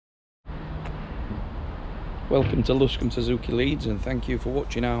Welcome to Luscombe Suzuki Leeds, and thank you for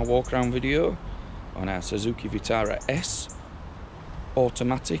watching our walk around video on our Suzuki Vitara S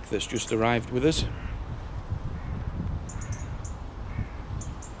automatic that's just arrived with us.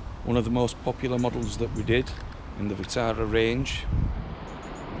 One of the most popular models that we did in the Vitara range.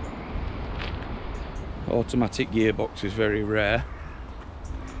 Automatic gearbox is very rare.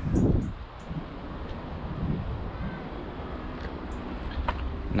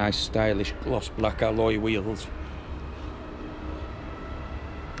 Nice stylish gloss black alloy wheels,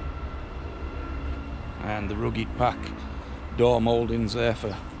 and the rugged pack door mouldings there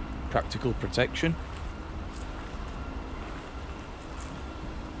for practical protection.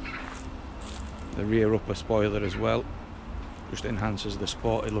 The rear upper spoiler as well just enhances the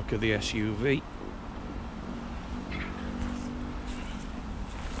sporty look of the SUV.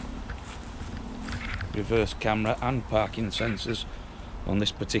 Reverse camera and parking sensors on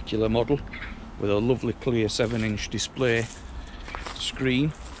this particular model, with a lovely clear 7-inch display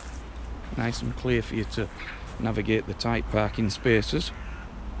screen, nice and clear for you to navigate the tight parking spaces.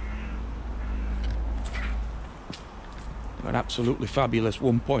 An absolutely fabulous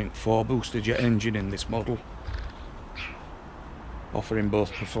 1.4 Boosterjet engine in this model, offering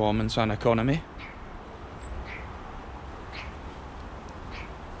both performance and economy.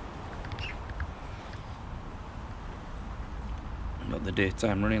 Got the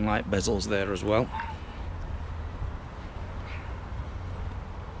daytime running light bezels there as well.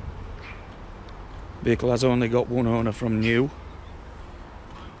 Vehicle has only got one owner from new,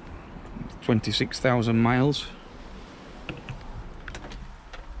 26,000 miles.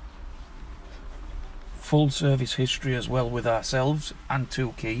 Full service history as well with ourselves, and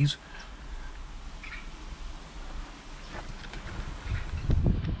 2 keys.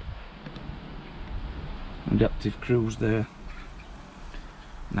 Adaptive cruise there.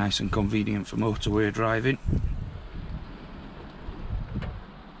 Nice and convenient for motorway driving.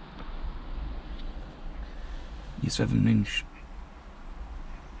 Your 7-inch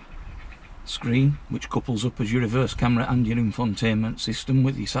screen, which couples up as your reverse camera and your infotainment system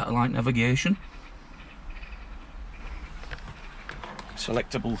with your satellite navigation.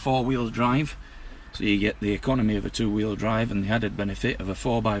 Selectable 4-wheel drive, so you get the economy of a 2-wheel drive and the added benefit of a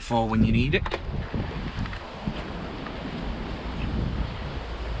 4x4 when you need it.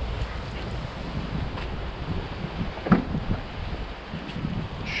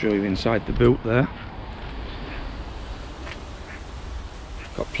 Show you inside the boot there.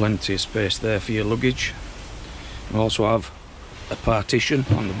 Got plenty of space there for your luggage. We also have a partition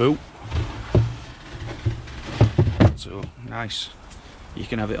on the boot, so nice. You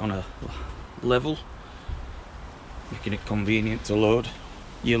can have it on a level, making it convenient to load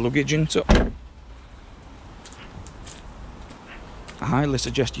your luggage into. I highly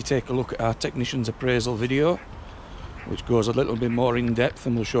suggest you take a look at our technician's appraisal video, which goes a little bit more in depth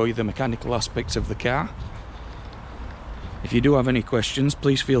and will show you the mechanical aspects of the car. If you do have any questions,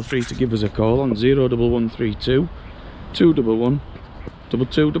 please feel free to give us a call on 01132 211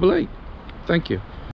 2288. Thank you.